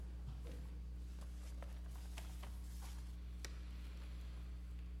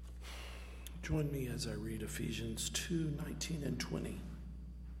Join me as I read Ephesians 2:19 and 20.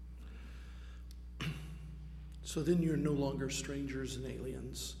 So then you're no longer strangers and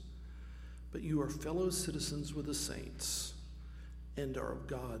aliens, but you are fellow citizens with the saints and are of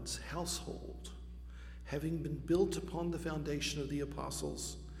God's household, having been built upon the foundation of the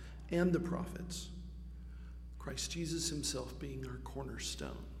apostles and the prophets, Christ Jesus himself being our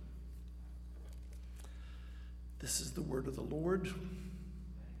cornerstone. This is the word of the Lord.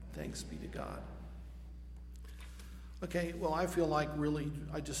 Thanks be to God. Okay, well, I feel like really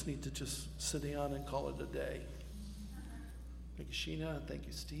I just need to just sit down and call it a day. Thank you, Sheena. Thank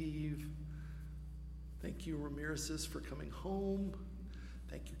you, Steve. Thank you, Ramirez, for coming home.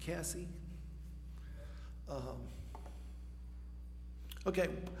 Thank you, Cassie. Okay,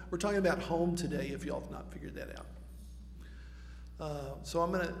 we're talking about home today, if y'all have not figured that out. So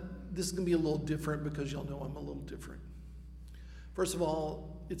this is going to be a little different because y'all know I'm a little different. First of all,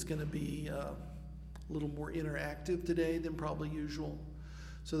 it's going to be a little more interactive today than probably usual.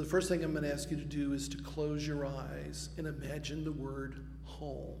 So the first thing I'm going to ask you to do is to close your eyes and imagine the word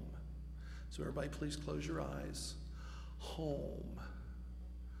home. So everybody please close your eyes. Home.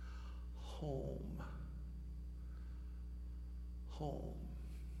 Home. Home.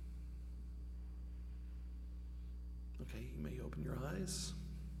 Okay, you may open your eyes.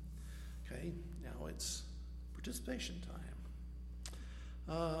 Okay, now it's participation time.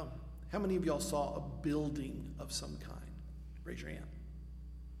 How many of y'all saw a building of some kind? Raise your hand.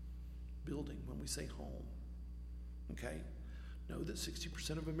 Building, when we say home. Okay, know that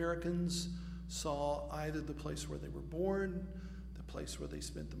 60% of Americans saw either the place where they were born, the place where they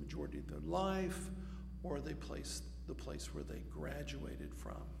spent the majority of their life, or the place where they graduated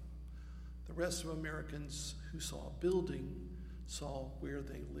from. The rest of Americans who saw a building saw where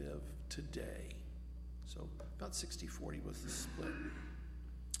they live today. So about 60-40 was the split.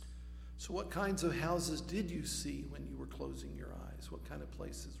 So what kinds of houses did you see when you were closing your eyes? What kind of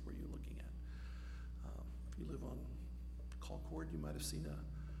places were you looking at? If you live on Concord, you might have seen a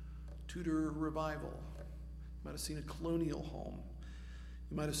Tudor revival. You might have seen a colonial home.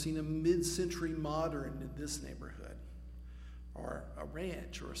 You might have seen a mid-century modern in this neighborhood, or a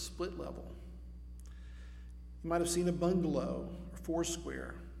ranch or a split level. You might have seen a bungalow or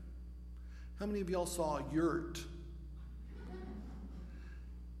foursquare. How many of y'all saw a yurt?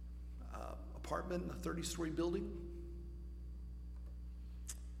 Apartment in a 30-story building?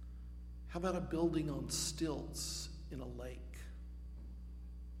 How about a building on stilts in a lake?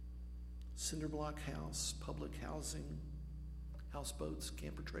 Cinder block house, public housing, houseboats,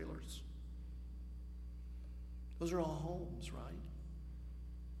 camper trailers. Those are all homes, right?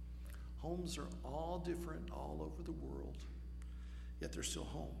 Homes are all different all over the world, yet they're still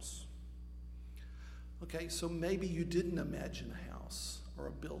homes. Okay, so maybe you didn't imagine a house or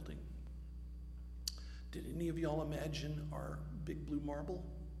a building. Did any of y'all imagine our big blue marble?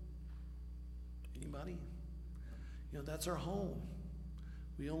 Anybody? You know, that's our home.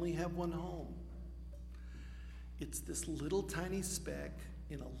 We only have one home. It's this little tiny speck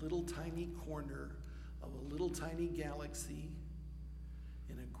in a little tiny corner of a little tiny galaxy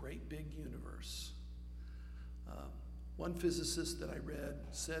in a great big universe. One physicist that I read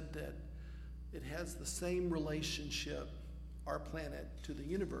said that it has the same relationship, our planet, to the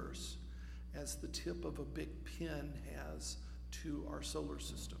universe as the tip of a big pen has to our solar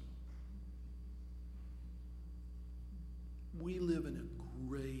system. We live in a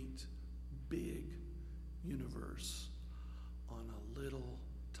great big universe on a little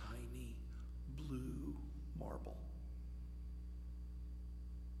tiny blue marble.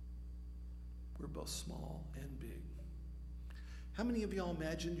 We're both small and big. How many of y'all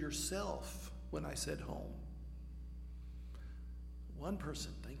imagined yourself when I said home? One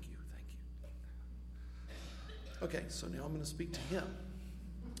person, thank you. Okay, so now I'm going to speak to him.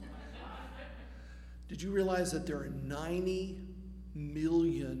 Did you realize that there are 90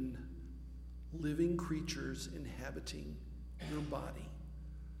 million living creatures inhabiting your body,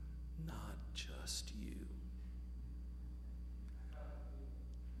 not just you?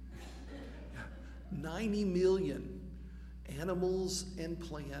 90 million animals and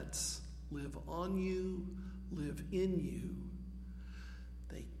plants live on you, live in you.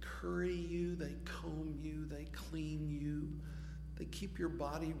 They curry you, they comb you, they clean you. They keep your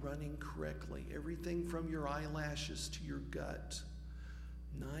body running correctly. Everything from your eyelashes to your gut.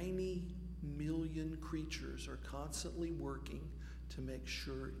 90 million creatures are constantly working to make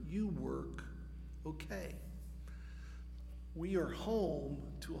sure you work okay. We are home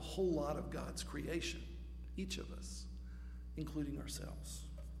to a whole lot of God's creation, each of us, including ourselves.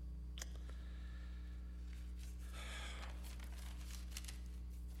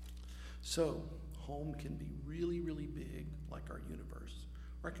 So, home can be really, really big, like our universe,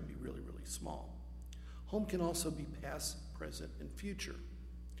 or it can be really, really small. Home can also be past, present, and future.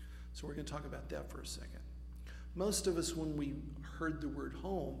 So we're going to talk about that for a second. Most of us, when we heard the word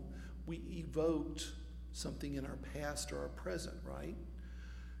home, we evoked something in our past or our present, right?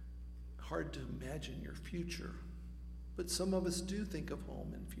 Hard to imagine your future. But some of us do think of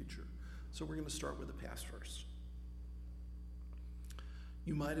home and future. So we're going to start with the past first.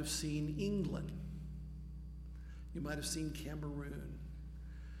 You might have seen England. You might have seen Cameroon.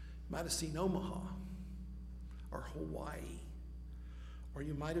 You might have seen Omaha or Hawaii. Or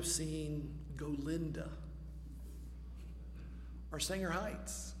you might have seen Golinda or Sanger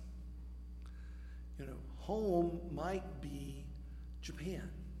Heights. You know, home might be Japan.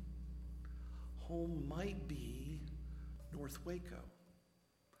 Home might be North Waco.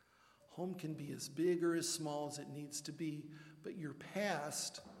 Home can be as big or as small as it needs to be, but your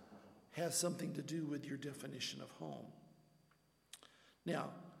past has something to do with your definition of home. Now,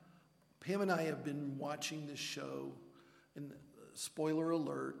 Pam and I have been watching this show, and spoiler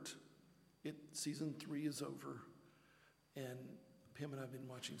alert, season 3 is over, and Pam and I have been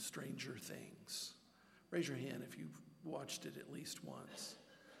watching Stranger Things. Raise your hand if you've watched it at least once.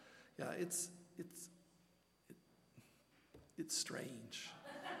 Yeah, it's strange.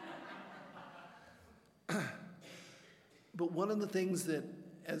 But one of the things that,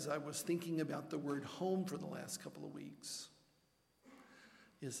 as I was thinking about the word home for the last couple of weeks,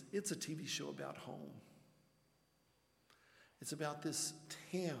 is it's a TV show about home. It's about this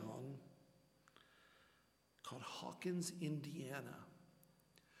town called Hawkins, Indiana,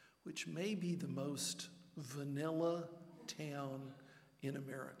 which may be the most vanilla town in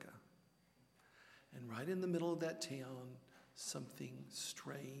America. And right in the middle of that town, something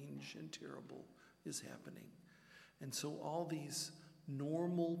strange and terrible is happening. And so all these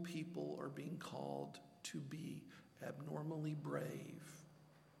normal people are being called to be abnormally brave.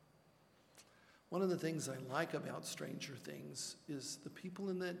 One of the things I like about Stranger Things is the people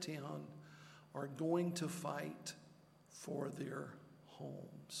in that town are going to fight for their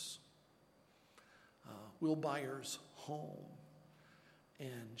homes. Will Byers' home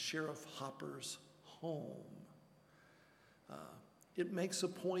and Sheriff Hopper's home. It makes a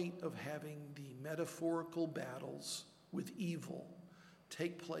point of having the metaphorical battles with evil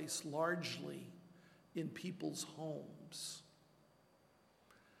take place largely in people's homes.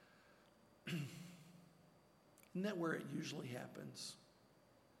 Isn't that where it usually happens?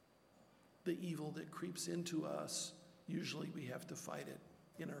 The evil that creeps into us, usually we have to fight it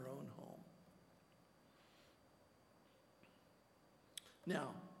in our own home. Now,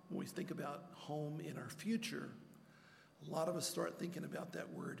 when we think about home in our future, a lot of us start thinking about that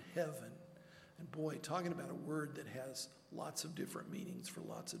word heaven. And boy, talking about a word that has lots of different meanings for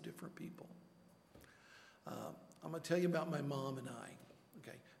lots of different people. I'm going to tell you about my mom and I,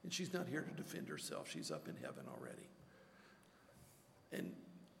 okay? And she's not here to defend herself. She's up in heaven already. And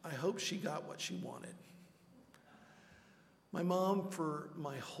I hope she got what she wanted. My mom, for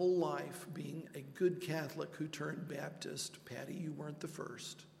my whole life, being a good Catholic who turned Baptist, Patty, you weren't the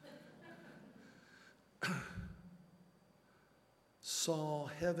first, saw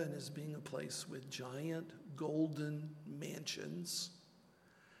heaven as being a place with giant golden mansions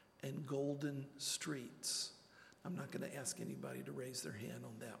and golden streets. I'm not going to ask anybody to raise their hand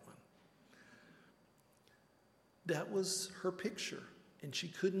on that one. That was her picture, and she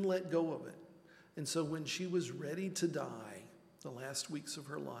couldn't let go of it. And so when she was ready to die, the last weeks of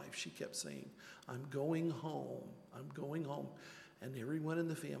her life, she kept saying, I'm going home, I'm going home. And everyone in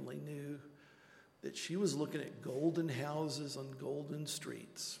the family knew that she was looking at golden houses on golden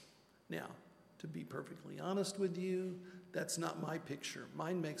streets. Now, to be perfectly honest with you, that's not my picture.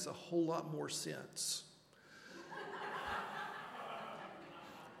 Mine makes a whole lot more sense.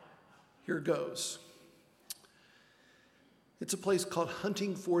 Here goes. It's a place called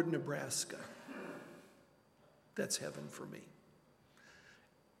Huntingford, Nebraska. That's heaven for me.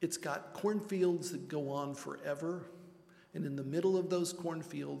 It's got cornfields that go on forever. And in the middle of those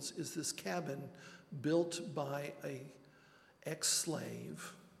cornfields is this cabin built by an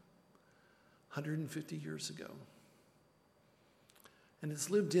ex-slave 150 years ago. And it's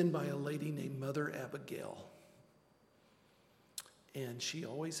lived in by a lady named Mother Abigail. And she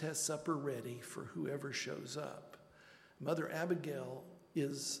always has supper ready for whoever shows up. Mother Abigail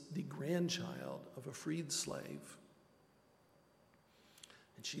is the grandchild of a freed slave.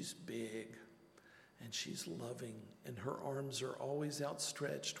 And she's big. And she's loving, and her arms are always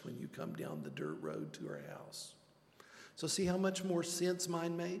outstretched when you come down the dirt road to her house. So see how much more sense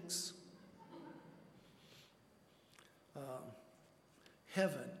mine makes?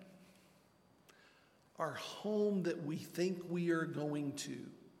 Heaven. our home that we think we are going to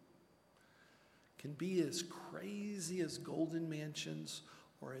can be as crazy as golden mansions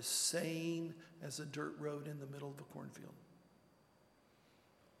or as sane as a dirt road in the middle of a cornfield.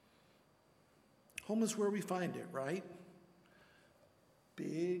 Home is where we find it, right?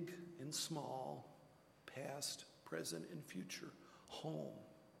 Big and small, past, present, and future. Home.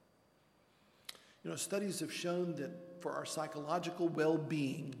 You know, studies have shown that for our psychological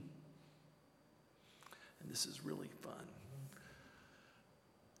well-being, and this is really fun,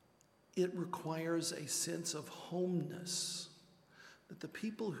 it requires a sense of homeness, that the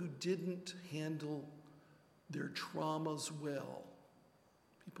people who didn't handle their traumas well,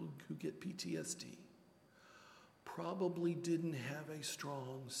 people who get PTSD, probably didn't have a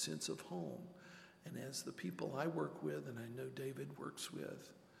strong sense of home. And as the people I work with, and I know David works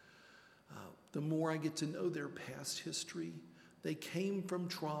with, the more I get to know their past history, they came from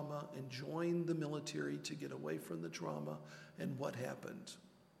trauma and joined the military to get away from the trauma, and what happened?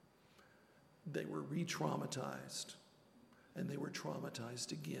 They were re-traumatized, and they were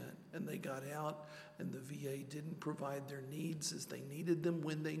traumatized again, and they got out, and the VA didn't provide their needs as they needed them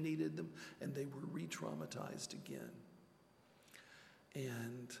when they needed them, and they were re-traumatized again.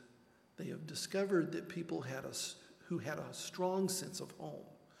 And they have discovered that people who had a strong sense of home,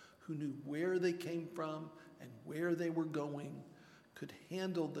 who knew where they came from and where they were going, could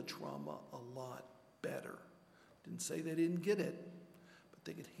handle the trauma a lot better. Didn't say they didn't get it, but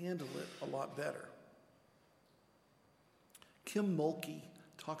they could handle it a lot better. Kim Mulkey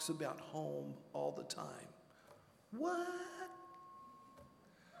talks about home all the time. What?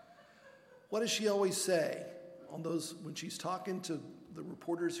 What does she always say when she's talking to the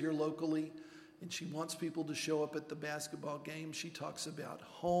reporters here locally and she wants people to show up at the basketball game? She talks about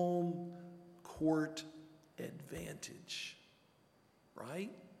home court advantage, right?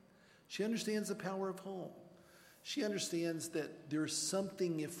 She understands the power of home. She understands that there's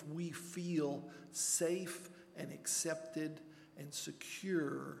something, if we feel safe and accepted and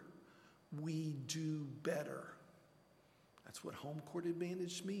secure, we do better. That's what home court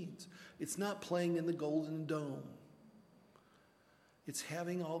advantage means. It's not playing in the Golden Dome. It's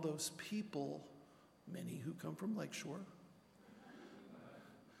having all those people, many who come from Lakeshore,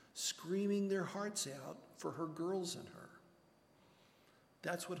 screaming their hearts out for her girls and her.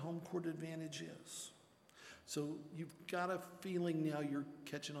 That's what home court advantage is. So you've got a feeling now you're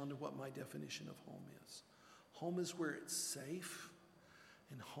catching on to what my definition of home is. Home is where it's safe,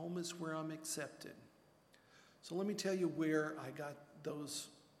 and home is where I'm accepted. So let me tell you where I got those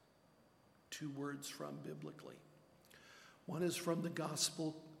two words from biblically. One is from the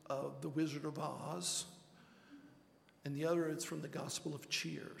Gospel of the Wizard of Oz, and the other is from the Gospel of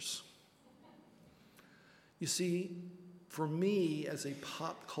Cheers. You see, for me as a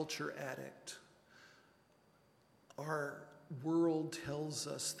pop culture addict, our world tells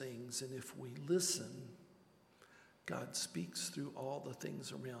us things, and if we listen, God speaks through all the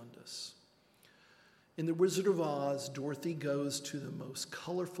things around us. In The Wizard of Oz, Dorothy goes to the most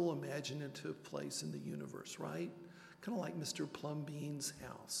colorful, imaginative place in the universe, right? Kind of like Mr. Plumbean's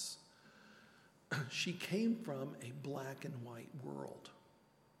house. She came from a black and white world.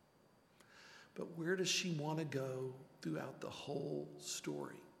 But where does she want to go throughout the whole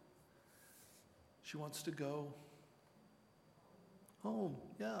story? She wants to go home,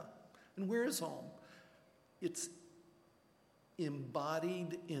 yeah. And where is home? It's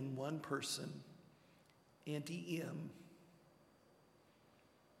embodied in one person, Auntie Em.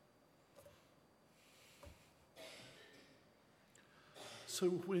 So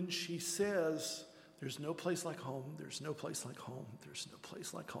when she says, there's no place like home, there's no place like home, there's no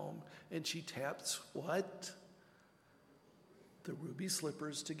place like home, and she taps what? The ruby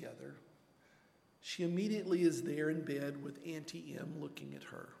slippers together. She immediately is there in bed with Auntie Em looking at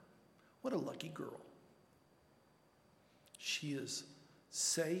her. What a lucky girl. She is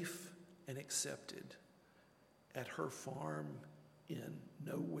safe and accepted at her farm in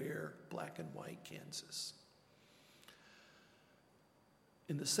nowhere, black and white Kansas.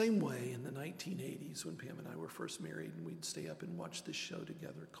 In the same way, in the 1980s, when Pam and I were first married and we'd stay up and watch this show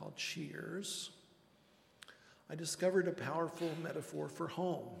together called Cheers, I discovered a powerful metaphor for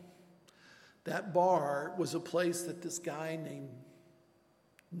home. That bar was a place that this guy named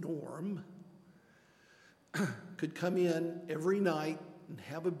Norm could come in every night and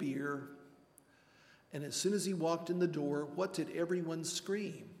have a beer. And as soon as he walked in the door, what did everyone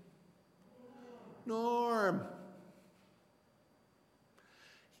scream? Norm!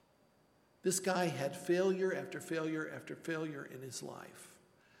 This guy had failure after failure after failure in his life.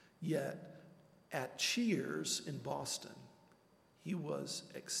 Yet, at Cheers in Boston, he was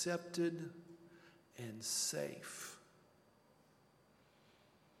accepted and safe.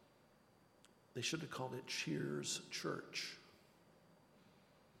 They should have called it Cheers Church.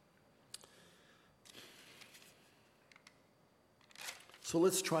 So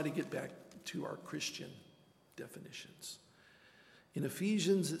let's try to get back to our Christian definitions. In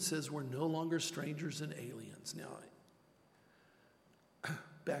Ephesians, it says we're no longer strangers and aliens. Now,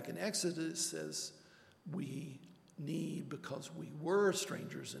 back in Exodus, it says we need, because we were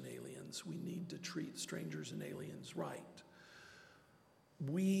strangers and aliens, we need to treat strangers and aliens right.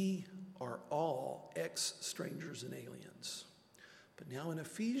 We are all ex-strangers and aliens. But now in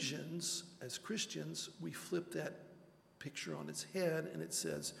Ephesians, as Christians, we flip that picture on its head, and it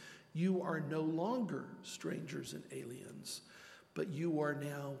says, you are no longer strangers and aliens, but you are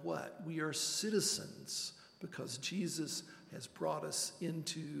now what? We are citizens, because Jesus has brought us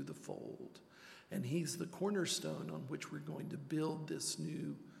into the fold. And he's the cornerstone on which we're going to build this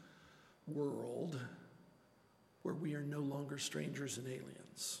new world where we are no longer strangers and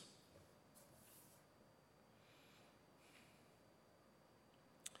aliens.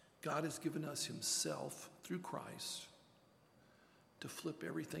 God has given us himself through Christ to flip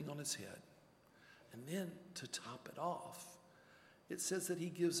everything on its head. And then to top it off, it says that he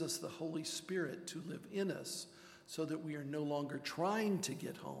gives us the Holy Spirit to live in us so that we are no longer trying to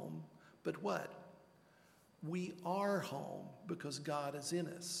get home, but what? We are home because God is in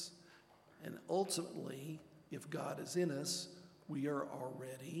us. And ultimately, if God is in us, we are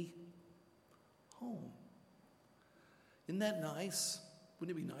already home. Isn't that nice?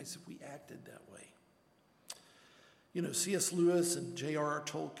 Wouldn't it be nice if we acted that way? You know, C.S. Lewis and J.R.R.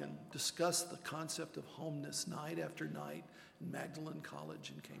 Tolkien discussed the concept of homeness night after night in Magdalen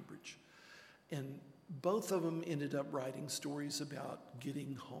College in Cambridge. And both of them ended up writing stories about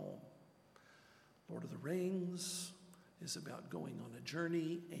getting home. Lord of the Rings is about going on a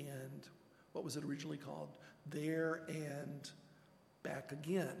journey, and what was it originally called? There and Back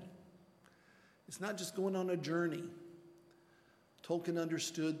Again. It's not just going on a journey. Tolkien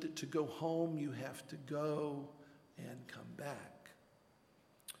understood that to go home, you have to go and come back.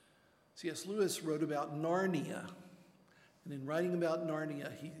 C.S. Lewis wrote about Narnia, and in writing about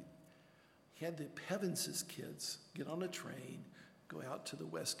Narnia, he had the Pevenses kids get on a train, go out to the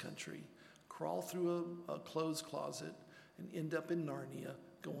West Country, crawl through a clothes closet, and end up in Narnia,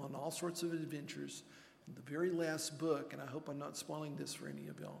 go on all sorts of adventures. In the very last book, and I hope I'm not spoiling this for any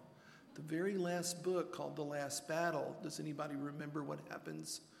of y'all, the very last book called The Last Battle, does anybody remember what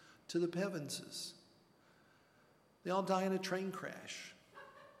happens to the Pevenses? They all die in a train crash.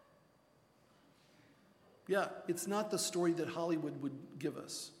 Yeah, it's not the story that Hollywood would give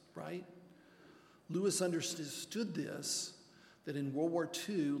us, right? Lewis understood this, that in World War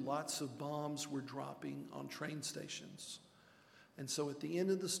II, lots of bombs were dropping on train stations. And so at the end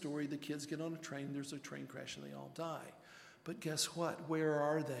of the story, the kids get on a train, there's a train crash, and they all die. But guess what? Where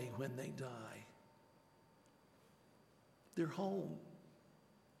are they when they die? They're home.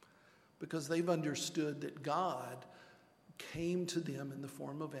 Because they've understood that God came to them in the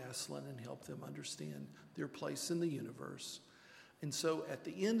form of Aslan and helped them understand their place in the universe. And so at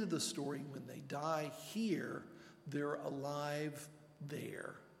the end of the story, when they die here, they're alive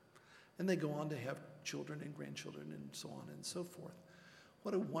there. And they go on to have children and grandchildren and so on and so forth.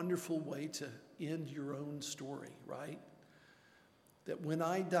 What a wonderful way to end your own story, right? That when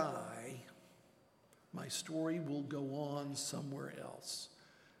I die, my story will go on somewhere else.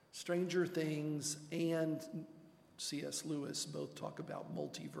 Stranger Things and C.S. Lewis both talk about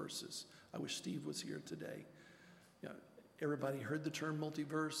multiverses. I wish Steve was here today. You know, everybody heard the term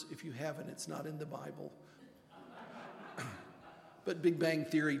multiverse? If you haven't, it's not in the Bible. But Big Bang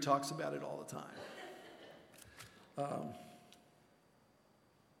Theory talks about it all the time.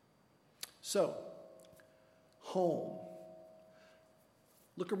 So, home.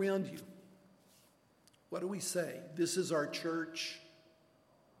 Look around you. What do we say? This is our church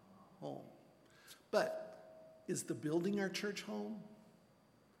home. But is the building our church home?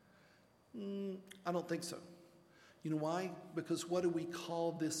 I don't think so. You know why? Because what do we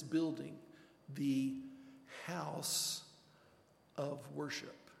call this building? The house of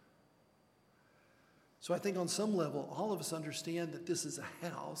worship. So I think on some level, all of us understand that this is a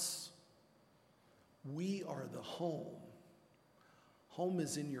house. We are the home. Home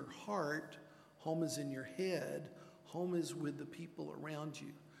is in your heart. Home is in your head. Home is with the people around you.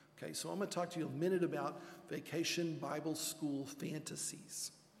 Okay, so I'm going to talk to you a minute about Vacation Bible School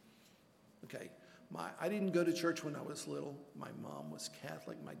fantasies. Okay, I didn't go to church when I was little. My mom was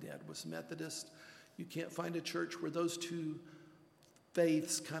Catholic. My dad was Methodist. You can't find a church where those two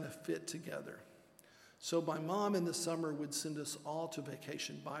faiths kind of fit together. So my mom in the summer would send us all to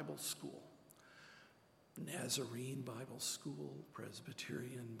Vacation Bible School. Nazarene Bible School,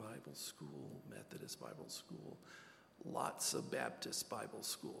 Presbyterian Bible School, Methodist Bible School, lots of Baptist Bible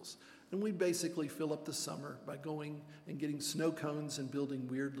schools. And we basically fill up the summer by going and getting snow cones and building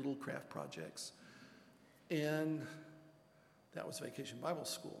weird little craft projects. And that was Vacation Bible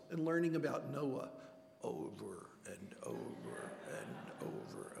School. And learning about Noah over and over and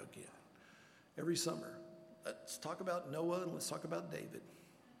over again. Every summer, let's talk about Noah and let's talk about David.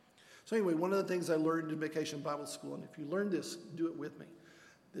 So anyway, one of the things I learned in Vacation Bible School, and if you learn this, do it with me.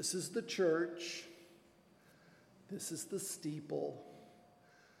 This is the church. This is the steeple.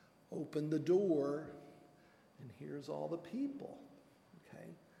 Open the door, and here's all the people. Okay?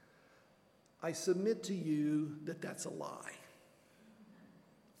 I submit to you that that's a lie.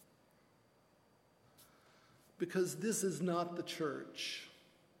 Because this is not the church.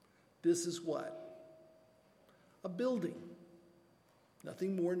 This is what? A building.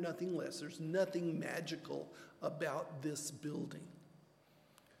 Nothing more, nothing less. There's nothing magical about this building.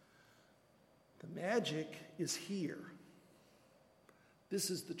 The magic is here.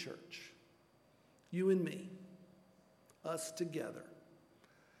 This is the church. You and me. Us together.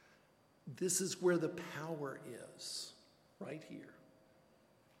 This is where the power is. Right here.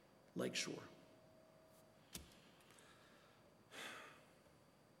 Lakeshore.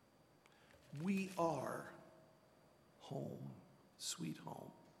 We are home. Sweet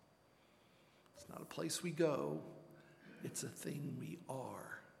home. It's not a place we go. It's a thing we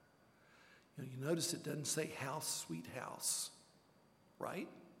are. You notice it doesn't say house, sweet house, right?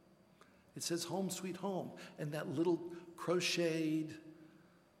 It says home, sweet home. And that little crocheted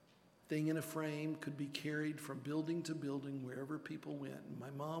thing in a frame could be carried from building to building wherever people went. And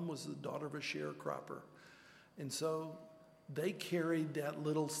my mom was the daughter of a sharecropper. And so they carried that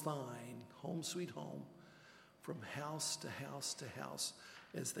little sign, home, sweet home, from house to house to house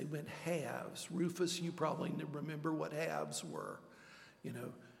as they went halves. Rufus, you probably remember what halves were. You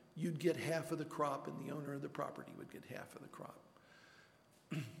know, you'd get half of the crop and the owner of the property would get half of the crop.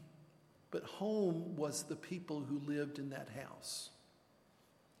 But home was the people who lived in that house.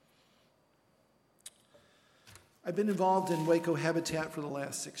 I've been involved in Waco Habitat for the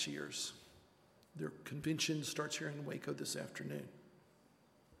last 6 years. Their convention starts here in Waco this afternoon.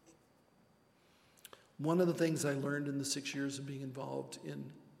 One of the things I learned in the 6 years of being involved in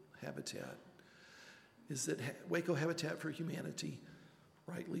Habitat is that Waco Habitat for Humanity,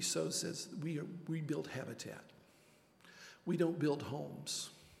 rightly so, says we build habitat. We don't build homes.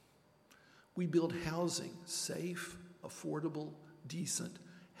 We build housing, safe, affordable, decent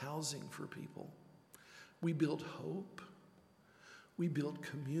housing for people. We build hope. We build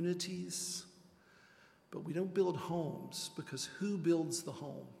communities. But we don't build homes, because who builds the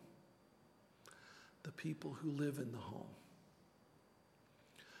home? The people who live in the home.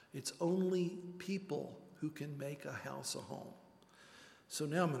 It's only people who can make a house a home. So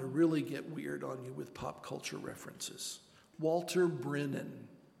now I'm going to really get weird on you with pop culture references. Walter Brennan.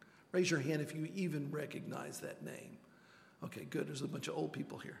 Raise your hand if you even recognize that name. Okay, good. There's a bunch of old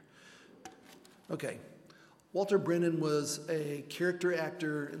people here. Okay. Walter Brennan was a character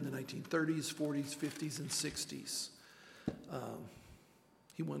actor in the 1930s, 40s, 50s, and 60s.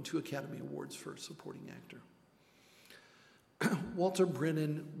 He won 2 Academy Awards for supporting actor. Walter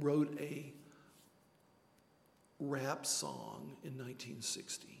Brennan wrote a rap song in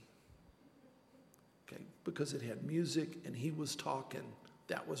 1960. Okay, because it had music and he was talking.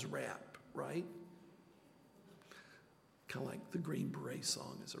 That was rap, right? Kind of like the Green Beret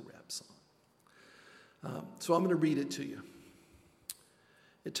song is a rap song. So I'm going to read it to you.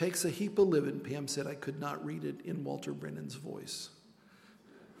 It takes a heap of living. Pam said I could not read it in Walter Brennan's voice.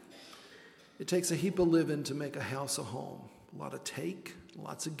 It takes a heap of living to make a house a home. A lot of take,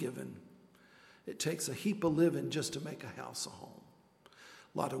 lots of giving. It takes a heap of living just to make a house a home.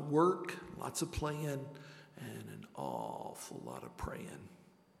 A lot of work, lots of playing, and an awful lot of praying.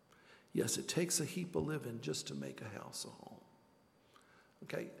 Yes, it takes a heap of living just to make a house a home.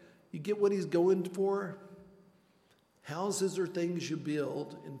 Okay, you get what he's going for? Houses are things you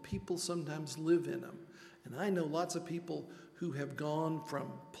build, and people sometimes live in them. And I know lots of people who have gone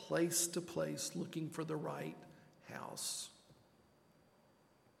from place to place looking for the right house.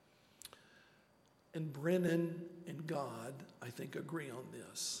 And Brennan and God, I think, agree on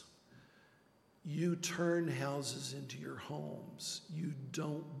this. You turn houses into your homes. You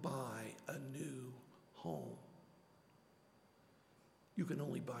don't buy a new home. You can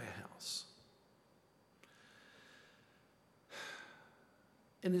only buy a house.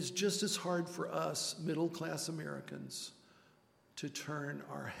 And it's just as hard for us middle-class Americans to turn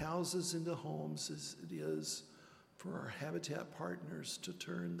our houses into homes as it is for our Habitat partners to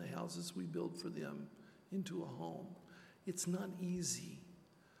turn the houses we build for them into a home. It's not easy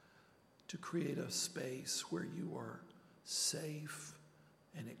to create a space where you are safe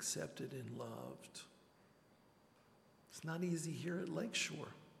and accepted and loved. It's not easy here at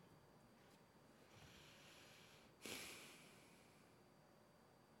Lakeshore.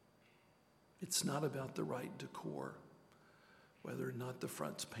 It's not about the right decor, whether or not the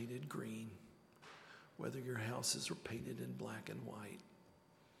front's painted green, whether your houses are painted in black and white.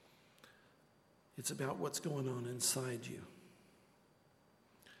 It's about what's going on inside you.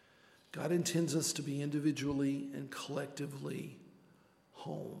 God intends us to be individually and collectively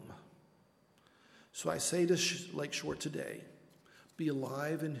home. So I say to Lakeshore today, be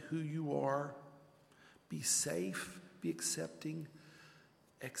alive in who you are, be safe, be accepting,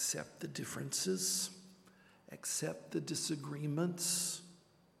 accept the differences, accept the disagreements,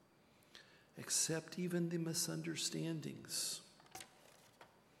 accept even the misunderstandings.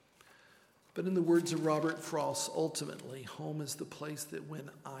 But in the words of Robert Frost, ultimately, home is the place that when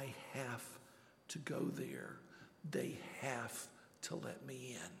I have to go there, they have to let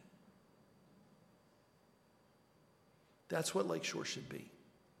me in. That's what Lakeshore should be.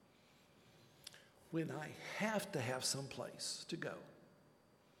 When I have to have some place to go,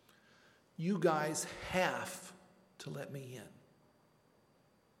 you guys have to let me in.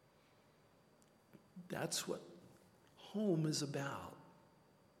 That's what home is about.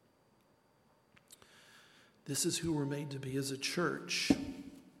 This is who we're made to be as a church.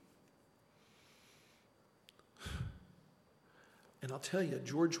 And I'll tell you,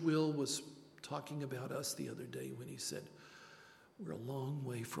 George Will was talking about us the other day when he said, we're a long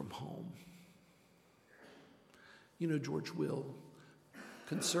way from home. You know George Will,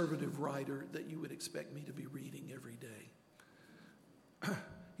 conservative writer that you would expect me to be reading every day.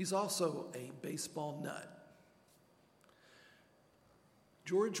 He's also a baseball nut.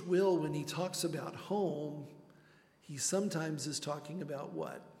 George Will, when he talks about home, he sometimes is talking about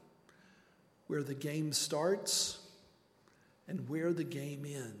what? Where the game starts and where the game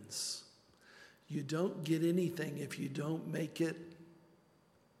ends. You don't get anything if you don't make it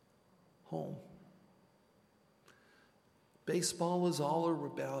home. Baseball is all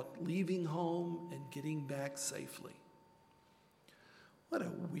about leaving home and getting back safely. What a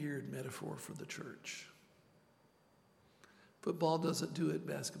weird metaphor for the church. Football doesn't do it,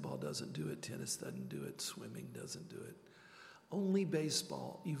 basketball doesn't do it, tennis doesn't do it, swimming doesn't do it. Only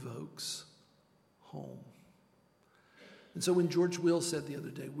baseball evokes home. And so when George Will said the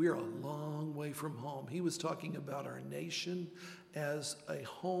other day, we're a long way from home, he was talking about our nation as a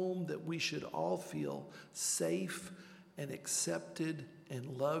home that we should all feel safe and accepted and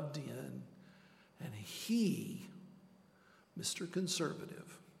loved in. And he, Mr.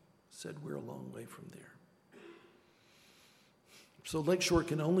 Conservative, said we're a long way from there. So Lakeshore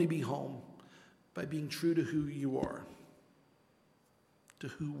can only be home by being true to who you are, to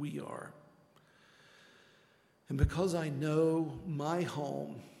who we are. And because I know my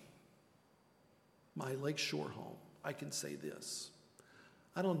home, my Lakeshore home, I can say this.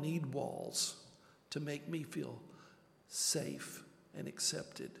 I don't need walls to make me feel safe and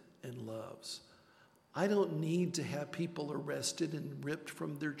accepted and loved. I don't need to have people arrested and ripped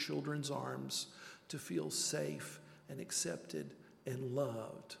from their children's arms to feel safe and accepted and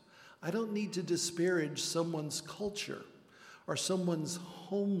loved. I don't need to disparage someone's culture or someone's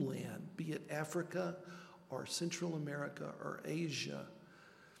homeland, be it Africa or Central America or Asia.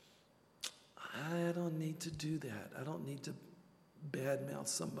 I don't need to do that. I don't need to badmouth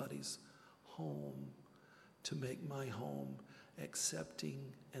somebody's home to make my home accepting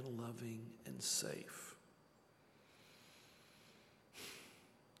and loving and safe.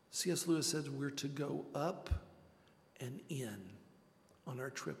 C.S. Lewis says we're to go up and in on our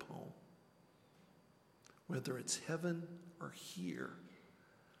trip home. Whether it's heaven or here,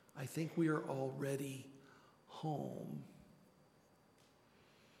 I think we are already home.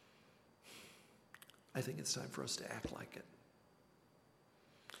 I think it's time for us to act like it.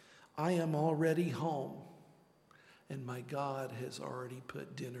 I am already home, and my God has already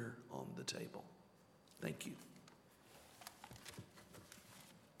put dinner on the table. Thank you.